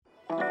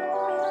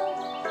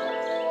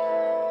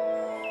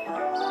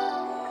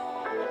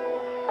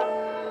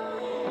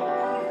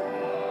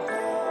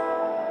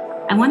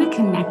I want to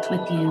connect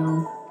with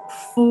you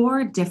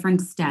 4 different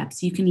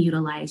steps you can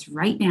utilize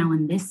right now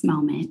in this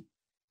moment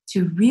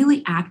to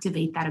really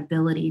activate that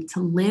ability to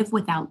live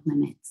without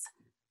limits.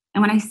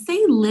 And when I say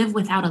live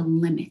without a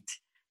limit,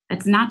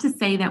 that's not to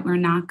say that we're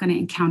not going to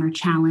encounter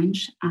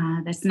challenge.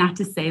 That's not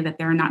to say that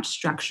there are not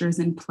structures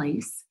in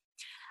place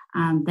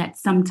that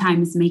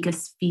sometimes make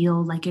us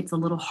feel like it's a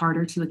little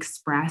harder to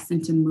express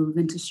and to move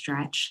and to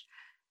stretch.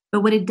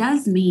 But what it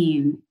does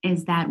mean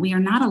is that we are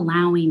not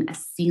allowing a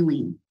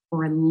ceiling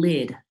or a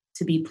lid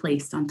to be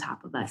placed on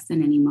top of us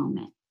in any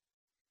moment.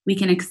 We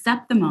can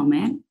accept the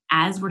moment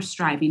as we're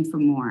striving for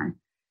more,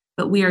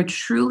 but we are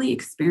truly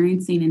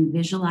experiencing and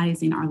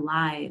visualizing our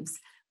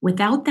lives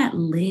without that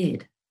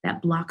lid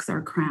that blocks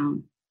our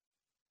crown,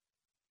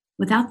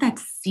 without that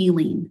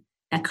ceiling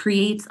that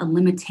creates a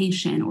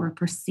limitation or a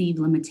perceived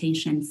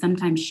limitation,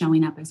 sometimes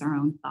showing up as our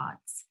own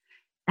thoughts.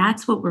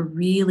 That's what we're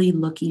really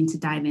looking to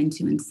dive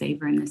into and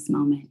savor in this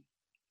moment.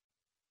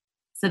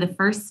 So, the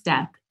first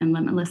step in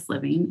limitless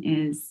living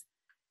is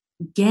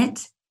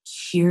get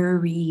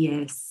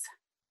curious.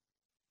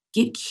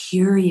 Get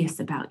curious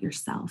about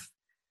yourself.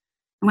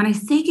 And when I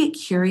say get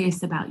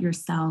curious about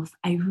yourself,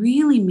 I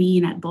really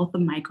mean at both the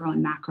micro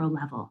and macro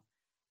level.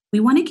 We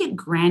want to get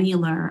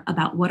granular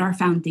about what our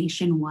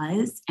foundation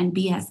was and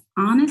be as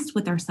honest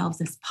with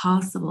ourselves as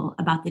possible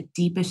about the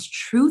deepest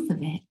truth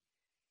of it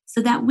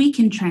so that we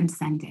can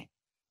transcend it.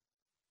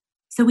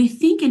 So we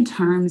think in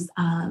terms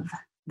of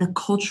the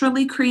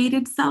culturally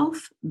created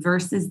self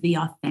versus the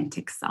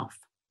authentic self.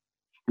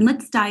 And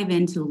let's dive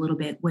into a little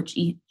bit what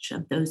each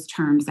of those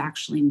terms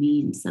actually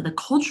means. So the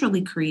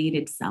culturally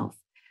created self,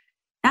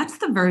 that's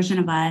the version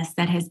of us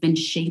that has been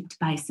shaped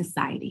by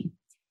society.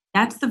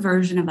 That's the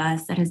version of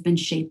us that has been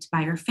shaped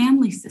by our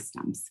family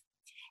systems.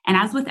 And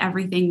as with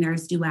everything,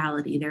 there's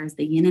duality. There's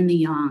the yin and the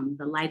yang,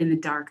 the light and the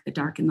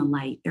dark and the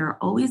light. There are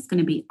always going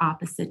to be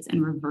opposites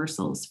and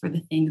reversals for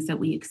the things that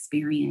we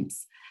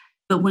experience.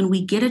 But when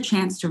we get a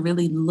chance to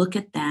really look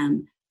at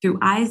them through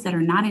eyes that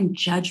are not in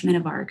judgment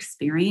of our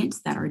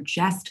experience, that are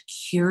just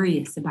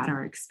curious about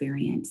our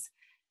experience,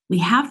 we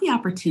have the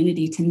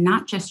opportunity to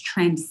not just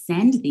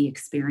transcend the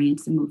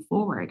experience and move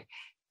forward,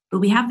 but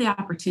we have the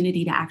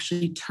opportunity to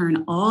actually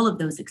turn all of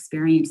those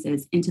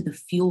experiences into the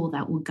fuel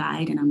that will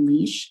guide and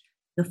unleash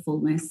the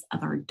fullness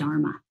of our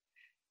Dharma.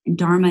 And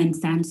Dharma in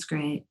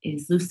Sanskrit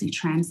is loosely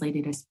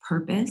translated as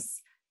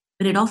purpose,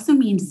 but it also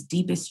means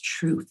deepest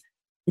truth,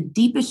 the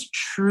deepest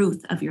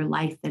truth of your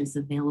life that is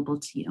available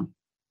to you.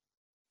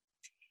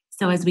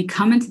 So as we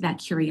come into that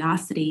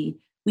curiosity,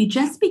 we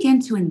just begin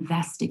to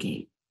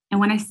investigate. And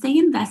when I say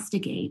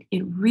investigate,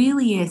 it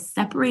really is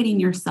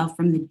separating yourself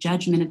from the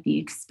judgment of the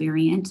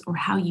experience or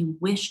how you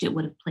wished it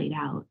would have played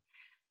out.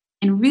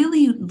 And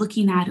really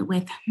looking at it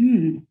with,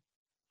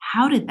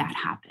 how did that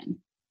happen?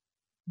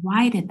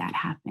 Why did that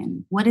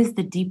happen? What is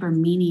the deeper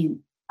meaning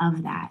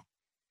of that?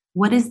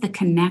 What is the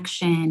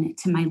connection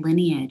to my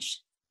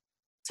lineage,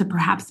 to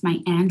perhaps my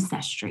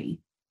ancestry?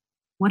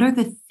 What are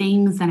the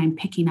things that I'm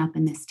picking up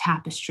in this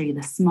tapestry,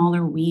 the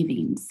smaller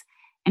weavings?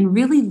 And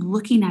really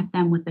looking at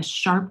them with a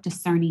sharp,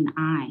 discerning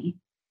eye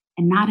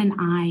and not an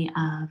eye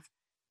of,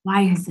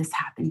 why has this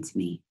happened to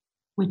me?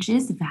 Which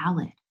is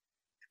valid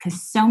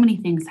because so many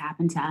things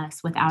happen to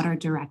us without our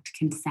direct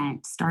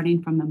consent,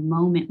 starting from the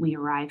moment we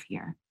arrive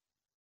here.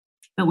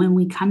 But when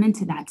we come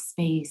into that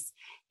space,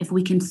 if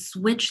we can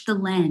switch the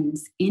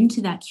lens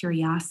into that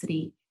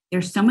curiosity,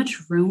 there's so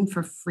much room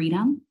for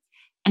freedom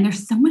and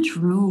there's so much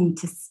room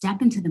to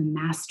step into the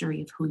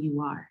mastery of who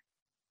you are.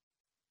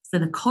 So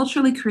the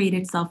culturally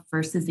created self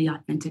versus the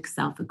authentic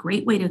self, a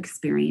great way to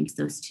experience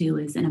those two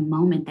is in a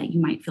moment that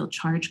you might feel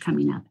charge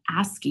coming up,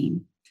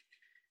 asking,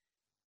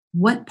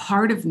 what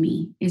part of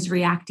me is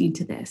reacting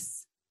to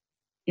this?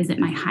 Is it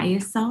my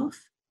highest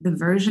self, the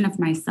version of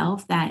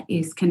myself that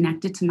is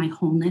connected to my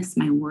wholeness,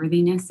 my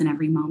worthiness in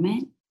every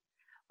moment?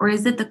 Or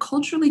is it the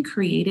culturally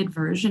created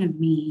version of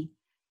me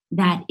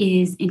that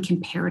is in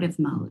comparative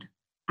mode?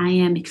 I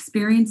am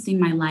experiencing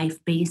my life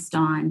based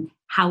on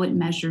how it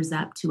measures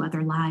up to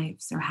other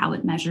lives or how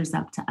it measures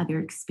up to other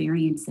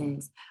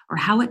experiences or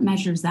how it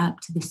measures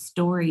up to the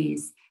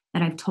stories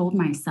that I've told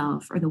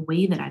myself or the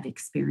way that I've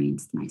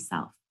experienced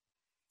myself.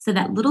 So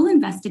that little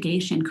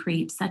investigation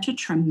creates such a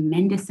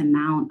tremendous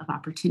amount of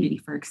opportunity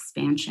for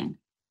expansion. And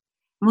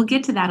we'll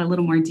get to that a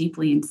little more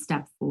deeply in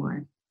step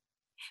 4.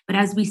 But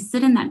as we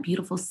sit in that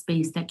beautiful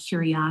space, that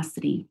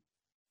curiosity,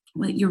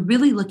 what you're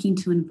really looking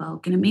to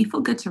invoke, and it may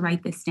feel good to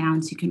write this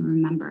down so you can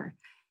remember,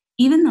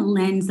 even the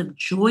lens of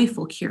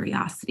joyful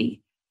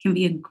curiosity can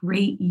be a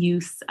great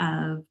use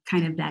of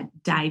kind of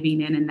that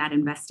diving in and that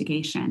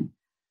investigation.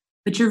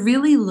 But you're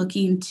really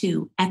looking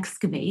to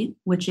excavate,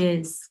 which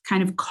is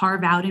kind of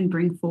carve out and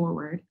bring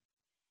forward,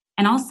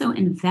 and also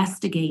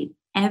investigate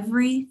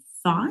every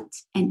thought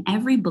and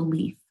every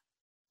belief.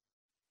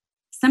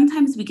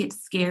 Sometimes we get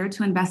scared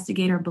to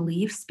investigate our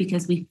beliefs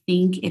because we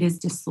think it is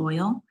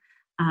disloyal,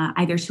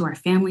 either to our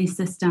family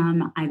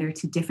system, either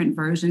to different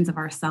versions of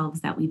ourselves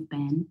that we've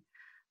been.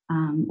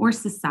 Or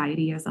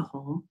society as a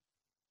whole.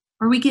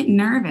 Or we get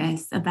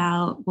nervous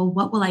about, well,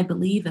 what will I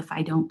believe if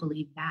I don't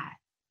believe that?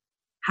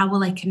 How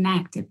will I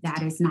connect if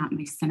that is not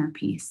my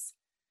centerpiece?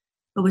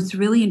 But what's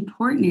really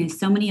important is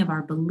so many of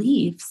our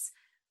beliefs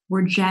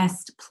were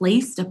just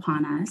placed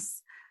upon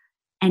us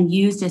and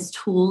used as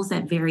tools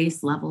at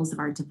various levels of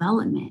our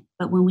development.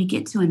 But when we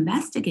get to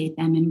investigate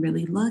them and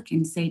really look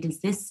and say,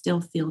 does this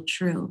still feel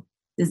true?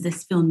 Does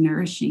this feel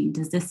nourishing?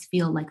 Does this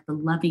feel like the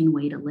loving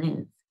way to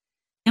live?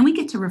 Then we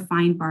get to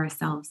refine for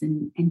ourselves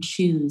and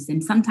choose.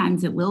 And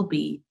sometimes it will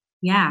be,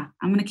 yeah,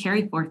 I'm going to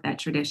carry forth that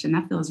tradition.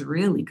 That feels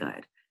really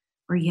good.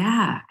 Or,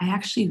 yeah, I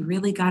actually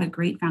really got a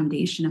great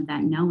foundation of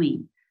that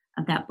knowing,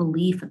 of that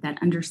belief, of that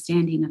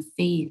understanding of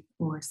faith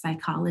or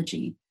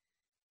psychology.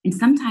 And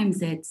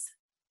sometimes it's,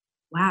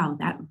 wow,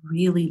 that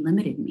really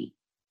limited me.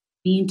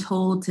 Being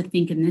told to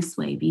think in this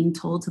way, being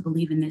told to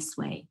believe in this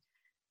way,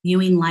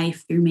 viewing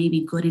life through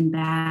maybe good and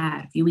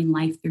bad, viewing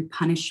life through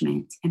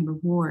punishment and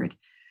reward.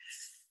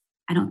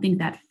 I don't think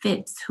that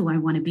fits who I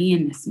want to be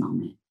in this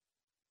moment.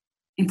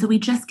 And so we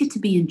just get to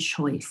be in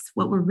choice.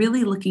 What we're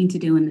really looking to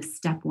do in the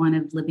step one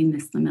of living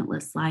this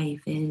limitless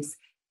life is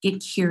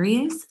get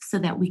curious so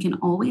that we can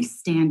always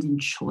stand in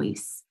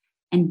choice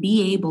and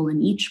be able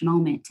in each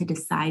moment to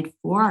decide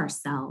for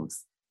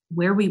ourselves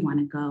where we want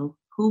to go,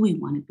 who we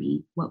want to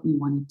be, what we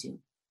want to do.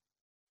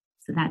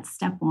 So that's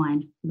step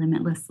one,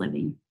 limitless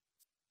living.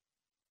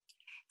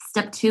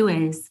 Step two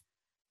is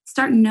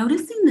start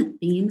noticing the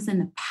themes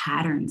and the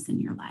patterns in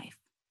your life.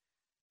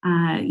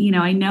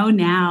 I know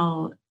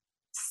now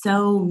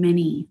so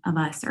many of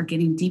us are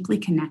getting deeply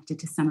connected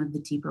to some of the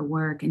deeper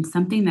work, and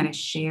something that is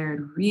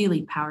shared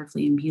really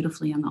powerfully and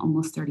beautifully on the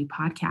Almost 30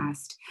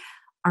 podcast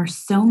are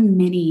so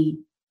many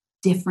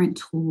different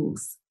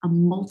tools, a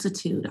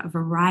multitude, a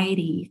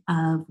variety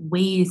of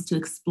ways to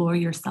explore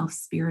yourself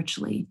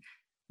spiritually,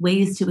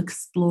 ways to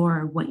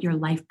explore what your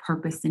life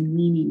purpose and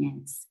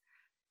meaning is.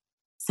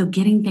 So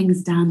getting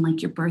things done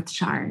like your birth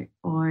chart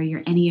or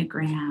your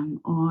Enneagram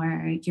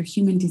or your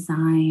human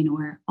design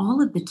or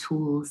all of the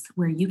tools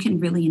where you can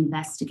really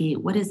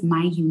investigate what is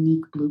my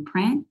unique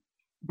blueprint,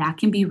 that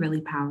can be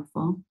really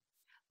powerful.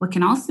 What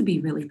can also be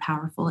really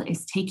powerful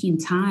is taking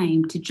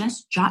time to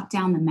just jot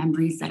down the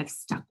memories that have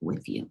stuck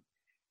with you.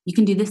 You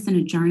can do this in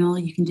a journal.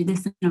 You can do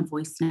this in a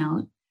voice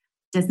note.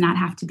 Does not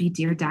have to be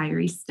Dear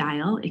Diary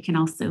style. It can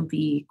also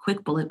be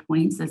quick bullet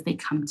points as they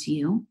come to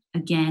you.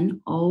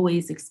 Again,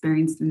 always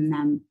experiencing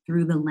them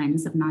through the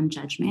lens of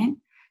non-judgment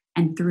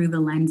and through the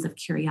lens of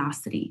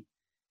curiosity.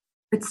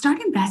 But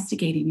start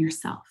investigating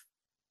yourself.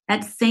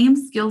 That same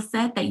skill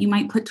set that you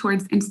might put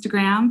towards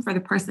Instagram for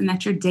the person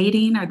that you're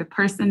dating or the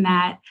person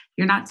that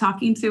you're not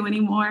talking to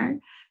anymore,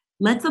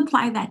 let's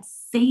apply that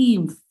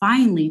same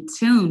finely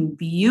tuned,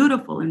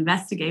 beautiful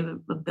investigative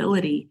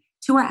ability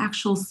to our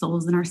actual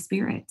souls and our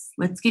spirits.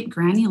 Let's get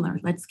granular.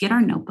 Let's get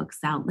our notebooks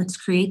out. Let's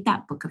create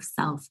that book of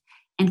self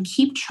and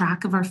keep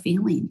track of our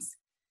feelings.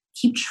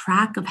 Keep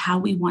track of how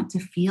we want to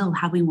feel,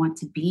 how we want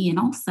to be, and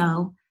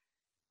also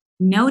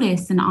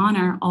notice and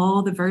honor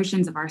all the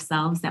versions of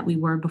ourselves that we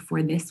were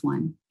before this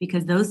one,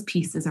 because those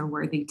pieces are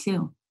worthy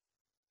too.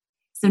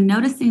 So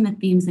noticing the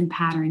themes and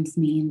patterns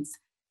means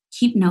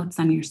keep notes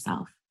on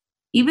yourself.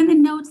 Even the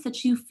notes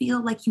that you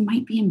feel like you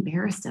might be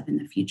embarrassed of in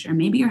the future.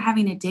 Maybe you're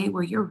having a day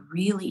where you're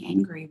really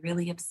angry,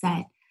 really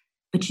upset,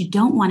 but you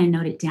don't want to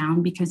note it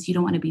down because you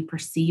don't want to be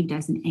perceived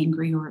as an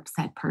angry or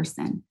upset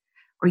person,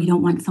 or you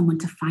don't want someone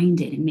to find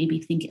it and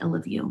maybe think ill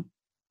of you.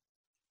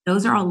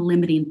 Those are all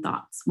limiting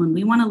thoughts. When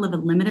we want to live a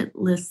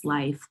limitless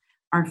life,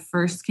 our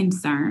first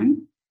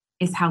concern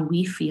is how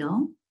we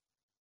feel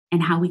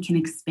and how we can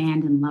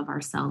expand and love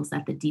ourselves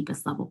at the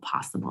deepest level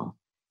possible.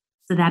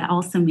 So that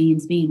also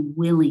means being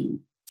willing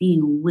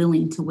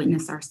to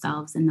witness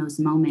ourselves in those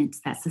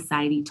moments that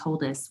society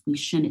told us we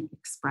shouldn't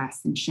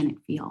express and shouldn't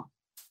feel.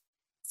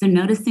 So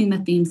noticing the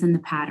themes and the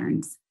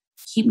patterns,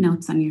 keep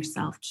notes on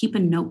yourself, keep a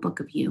notebook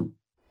of you.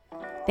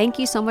 Thank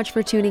you so much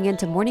for tuning in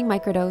to Morning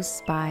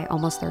Microdose by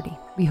Almost 30.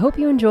 We hope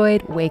you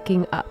enjoyed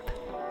waking up.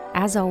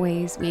 As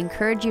always, we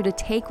encourage you to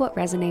take what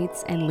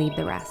resonates and leave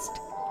the rest.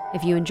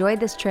 If you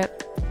enjoyed this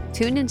trip,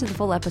 tune into the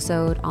full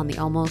episode on the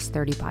Almost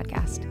 30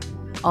 podcast.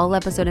 All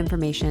episode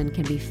information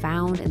can be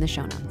found in the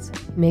show notes.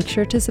 Make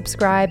sure to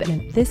subscribe,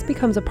 and if this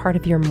becomes a part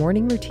of your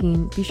morning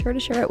routine, be sure to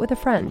share it with a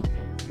friend.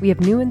 We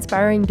have new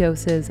inspiring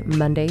doses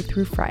Monday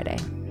through Friday.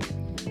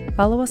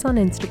 Follow us on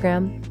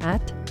Instagram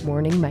at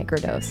Morning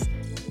Microdose,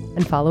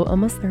 and follow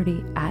Almost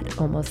 30 at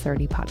Almost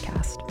 30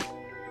 Podcast.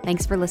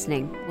 Thanks for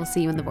listening. We'll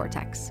see you in the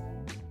vortex.